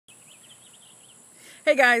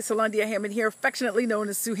Hey guys, Sulondia Hammond here, affectionately known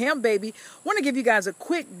as Sue Ham Baby. Want to give you guys a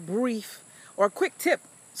quick brief or a quick tip,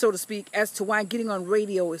 so to speak, as to why getting on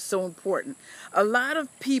radio is so important. A lot of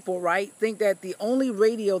people, right, think that the only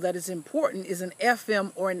radio that is important is an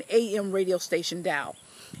FM or an AM radio station dial.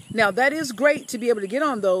 Now, that is great to be able to get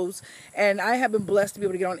on those, and I have been blessed to be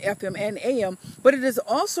able to get on FM and AM, but it is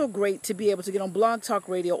also great to be able to get on Blog Talk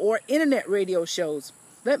Radio or internet radio shows.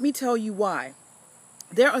 Let me tell you why.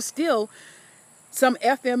 There are still some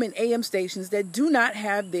FM and AM stations that do not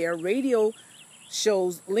have their radio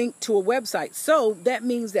shows linked to a website. So that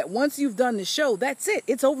means that once you've done the show, that's it.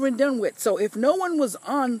 It's over and done with. So if no one was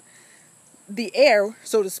on the air,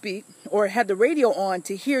 so to speak, or had the radio on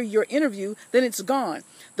to hear your interview, then it's gone.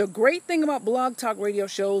 The great thing about Blog Talk radio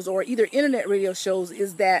shows or either internet radio shows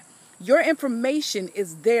is that your information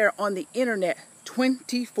is there on the internet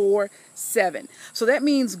 24/7. So that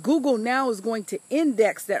means Google now is going to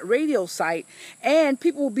index that radio site, and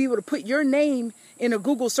people will be able to put your name in a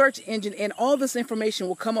Google search engine, and all this information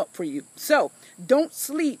will come up for you. So don't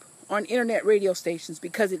sleep on internet radio stations,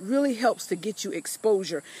 because it really helps to get you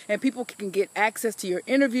exposure, and people can get access to your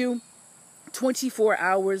interview 24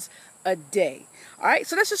 hours a day. All right,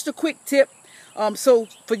 so that's just a quick tip. So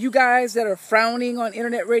for you guys that are frowning on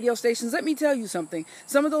internet radio stations, let me tell you something.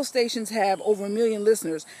 Some of those stations have over 1 million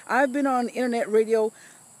listeners. I've been on internet radio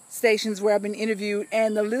stations where I've been interviewed,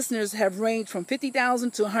 and the listeners have ranged from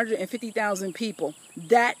 50,000 to 150,000 people.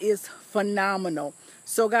 That is phenomenal.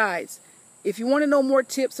 So guys, if you want to know more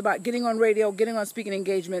tips about getting on radio, getting on speaking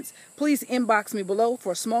engagements, please inbox me below.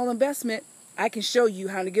 For a small investment, I can show you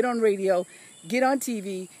how to get on radio, get on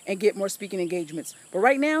TV, and get more speaking engagements. But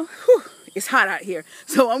right now, it's hot out here,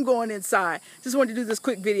 so I'm going inside. Just wanted to do this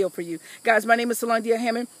quick video for you. Guys, my name is Sulondia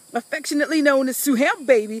Hammond, affectionately known as Sue Ham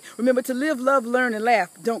Baby. Remember to live, love, learn, and laugh.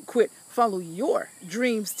 Don't quit. Follow your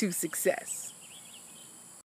dreams to success.